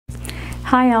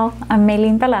Hi all, I'm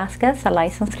Meyleen Velasquez, a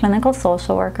licensed clinical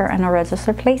social worker and a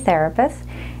registered play therapist,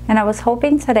 and I was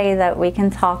hoping today that we can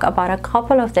talk about a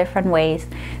couple of different ways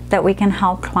that we can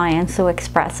help clients to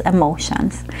express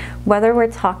emotions. Whether we're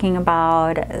talking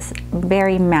about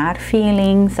very mad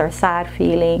feelings or sad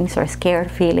feelings or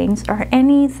scared feelings or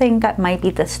anything that might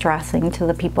be distressing to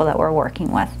the people that we're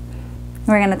working with.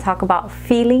 We're going to talk about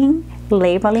feeling,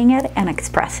 labeling it, and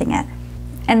expressing it.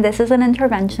 And this is an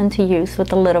intervention to use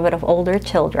with a little bit of older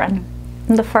children.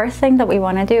 And the first thing that we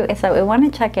want to do is that we want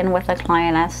to check in with the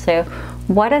client as to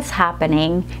what is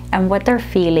happening and what they're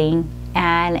feeling,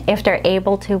 and if they're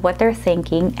able to, what they're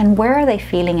thinking, and where are they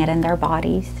feeling it in their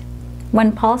bodies.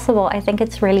 When possible, I think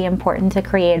it's really important to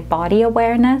create body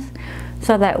awareness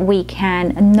so that we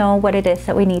can know what it is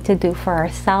that we need to do for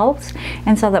ourselves,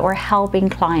 and so that we're helping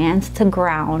clients to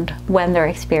ground when they're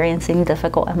experiencing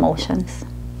difficult emotions.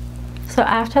 So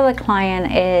after the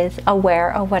client is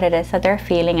aware of what it is that they're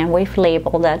feeling and we've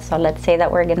labeled it, so let's say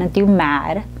that we're going to do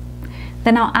mad,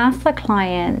 then I'll ask the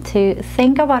client to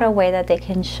think about a way that they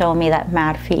can show me that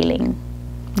mad feeling.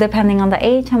 Depending on the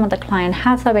age and what the client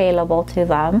has available to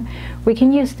them, we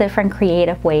can use different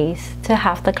creative ways to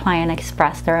have the client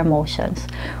express their emotions.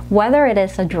 Whether it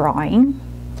is a drawing,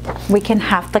 we can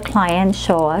have the client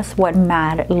show us what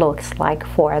mad looks like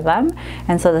for them.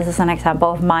 And so this is an example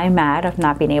of my mad of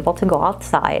not being able to go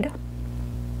outside.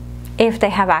 If they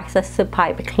have access to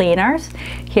pipe cleaners,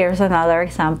 here's another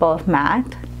example of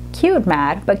mad. Cute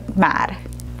mad, but mad.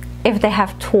 If they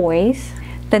have toys,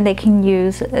 then they can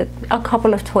use a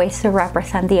couple of toys to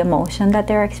represent the emotion that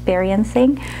they're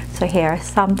experiencing. So here's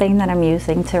something that I'm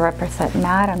using to represent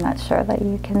mad. I'm not sure that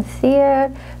you can see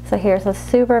it. So here's a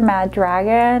super mad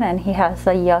dragon, and he has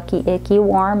a yucky, icky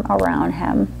worm around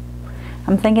him.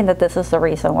 I'm thinking that this is the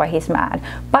reason why he's mad,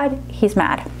 but he's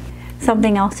mad.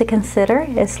 Something else to consider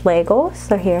is Legos.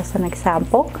 So here's an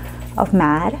example of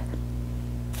mad.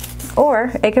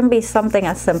 Or it can be something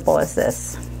as simple as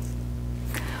this.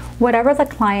 Whatever the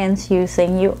client's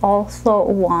using, you also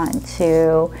want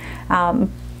to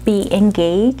be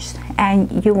engaged,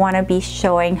 and you want to be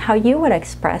showing how you would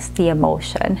express the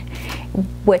emotion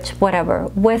with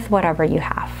whatever you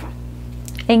have.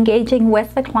 Engaging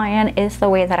with the client is the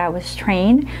way that I was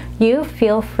trained. You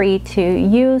feel free to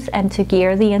use and to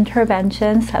gear the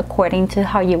interventions according to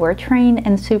how you were trained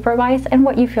and supervised and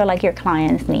what you feel like your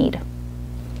clients need.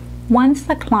 Once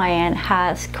the client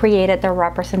has created their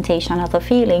representation of the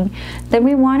feeling, then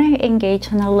we want to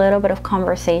engage in a little bit of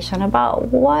conversation about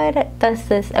what does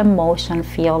this emotion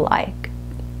feel like?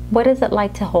 What is it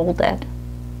like to hold it?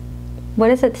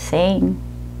 What is it saying?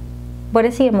 What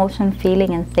is the emotion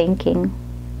feeling and thinking?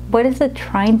 What is it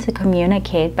trying to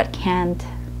communicate but can't?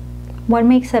 What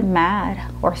makes it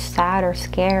mad or sad or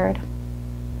scared?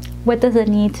 What does it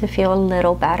need to feel a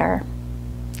little better?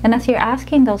 And as you're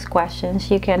asking those questions,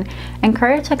 you can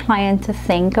encourage a client to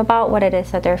think about what it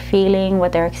is that they're feeling,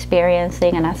 what they're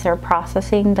experiencing, and as they're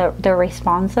processing their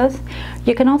responses,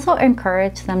 you can also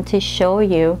encourage them to show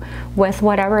you with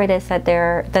whatever it is that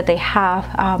they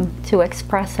have to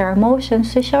express their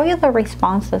emotions, to show you the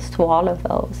responses to all of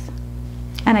those.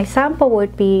 An example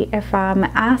would be if I'm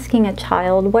asking a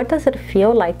child, what does it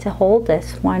feel like to hold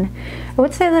this one? I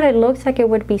would say that it looks like it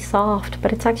would be soft,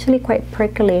 but it's actually quite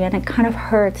prickly and it kind of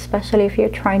hurts, especially if you're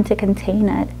trying to contain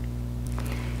it.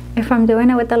 If I'm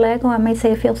doing it with the Lego, I might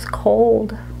say it feels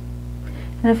cold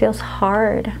and it feels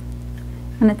hard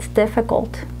and it's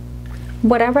difficult.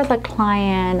 Whatever the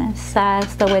client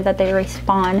says, the way that they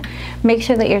respond, make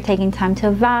sure that you're taking time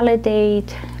to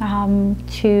validate,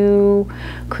 to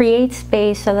create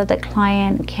space so that the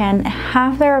client can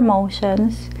have their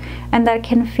emotions and that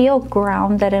can feel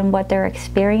grounded in what they're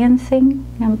experiencing.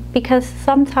 Because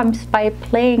sometimes by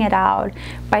playing it out,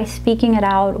 by speaking it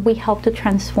out, we help to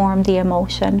transform the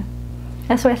emotion.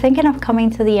 As we're thinking of coming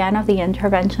to the end of the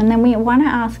intervention, then we want to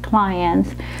ask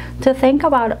clients to think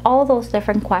about all those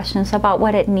different questions about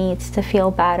what it needs to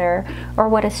feel better or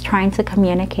what it's trying to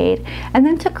communicate, and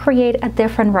then to create a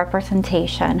different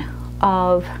representation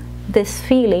of this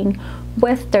feeling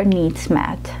with their needs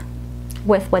met,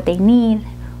 with what they need,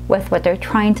 with what they're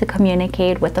trying to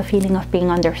communicate, with the feeling of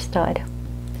being understood.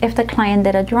 If the client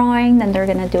did a drawing, then they're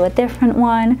going to do a different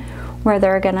one, where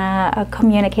they're gonna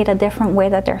communicate a different way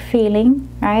that they're feeling,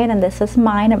 right? And this is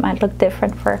mine. It might look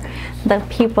different for the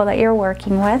people that you're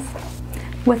working with.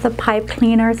 With the pipe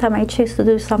cleaners, I might choose to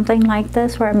do something like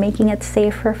this, where I'm making it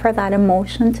safer for that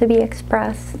emotion to be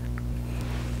expressed.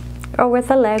 Or with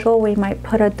the Lego, we might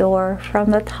put a door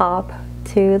from the top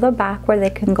to the back where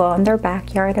they can go in their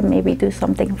backyard and maybe do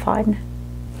something fun.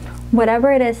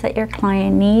 Whatever it is that your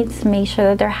client needs, make sure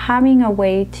that they're having a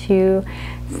way to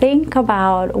think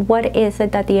about what is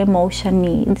it that the emotion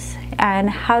needs and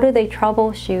how do they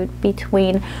troubleshoot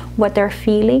between what they're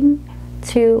feeling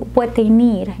to what they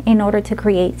need in order to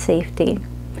create safety.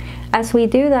 As we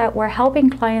do that, we're helping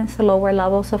clients to lower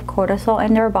levels of cortisol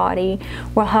in their body.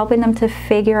 We're helping them to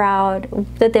figure out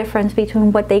the difference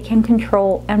between what they can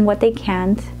control and what they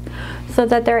can't, so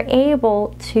that they're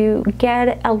able to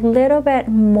get a little bit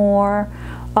more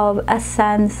of a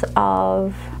sense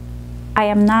of, I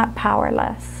am not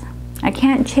powerless. I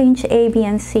can't change A, B,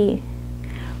 and C,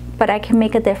 but I can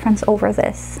make a difference over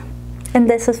this. And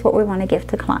this is what we want to give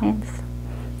to clients.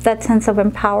 That sense of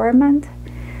empowerment,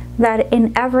 that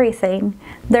in everything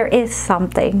there is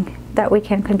something that we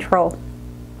can control,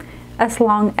 as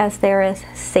long as there is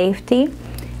safety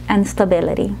and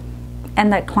stability,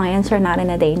 and that clients are not in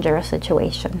a dangerous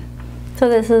situation. So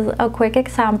this is a quick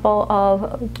example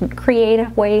of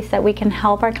creative ways that we can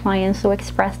help our clients to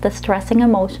express distressing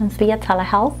emotions via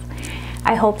telehealth.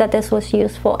 I hope that this was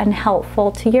useful and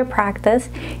helpful to your practice.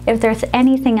 If there's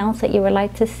anything else that you would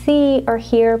like to see or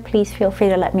hear, please feel free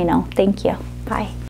to let me know. Thank you. Bye.